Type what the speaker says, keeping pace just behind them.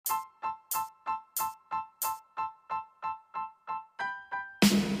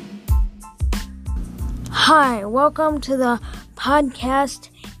Hi, welcome to the podcast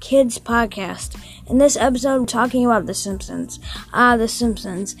Kids Podcast. In this episode, I'm talking about The Simpsons. The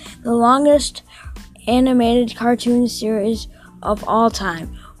Simpsons, the longest animated cartoon series of all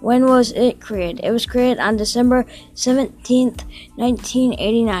time. When was it created? It was created on December 17th,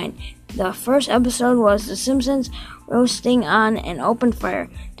 1989. The first episode was The Simpsons roasting on an open fire.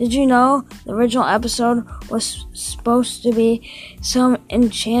 Did you know the original episode was supposed to be Some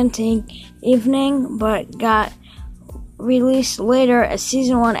Enchanting Evening, but got released later as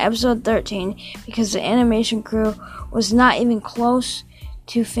Season 1, Episode 13, because the animation crew was not even close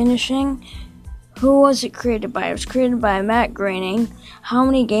to finishing? Who was it created by? It was created by Matt Groening. How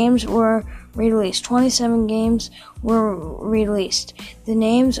many games were released? 27 games were released. The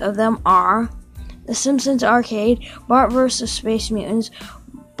names of them are The Simpsons Arcade, Bart vs. Space Mutants,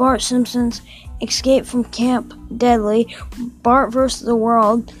 Bart Simpson's Escape from Camp Deadly, Bart vs. the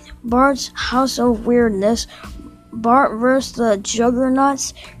World, Bart's House of Weirdness, Bart vs. the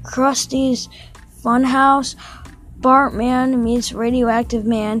Juggernauts, Krusty's Funhouse, Bartman meets Radioactive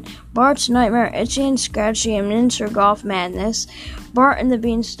Man, Bart's Nightmare, Itchy and Scratchy and Miniature Golf Madness, Bart and the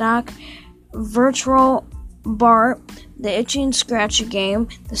Beanstalk, Virtual Bart, The Itchy and Scratchy Game,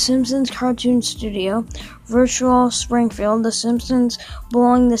 The Simpsons Cartoon Studio, Virtual Springfield, The Simpsons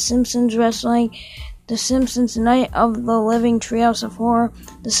Bowling, The Simpsons Wrestling, The Simpsons Night of the Living Treehouse of Horror,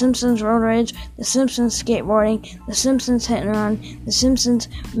 The Simpsons Road Rage, The Simpsons Skateboarding, The Simpsons Hit and Run, The Simpsons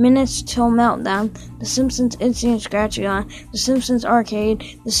Minutes Till Meltdown, The Simpsons Itchy and Scratchy On, The Simpsons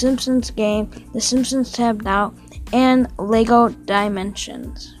Arcade, The Simpsons Game, The Simpsons Tapped Out, and Lego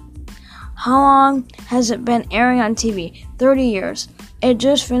Dimensions. How long has it been airing on TV? 30 years. It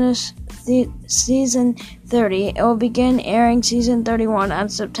just finished season 30. It will begin airing season 31 on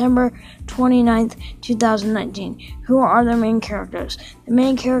September 29th, 2019. Who are the main characters? The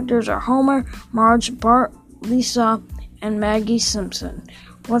main characters are Homer, Marge, Bart, Lisa, and Maggie Simpson.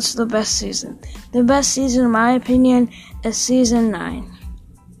 What's the best season? The best season, in my opinion, is season 9.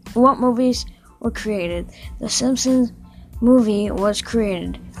 What movies were created? The Simpsons movie was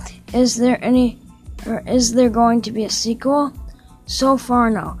created. Is there going to be a sequel? So far,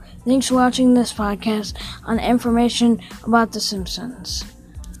 no. Thanks for watching this podcast on information about The Simpsons.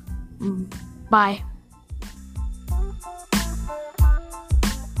 Bye.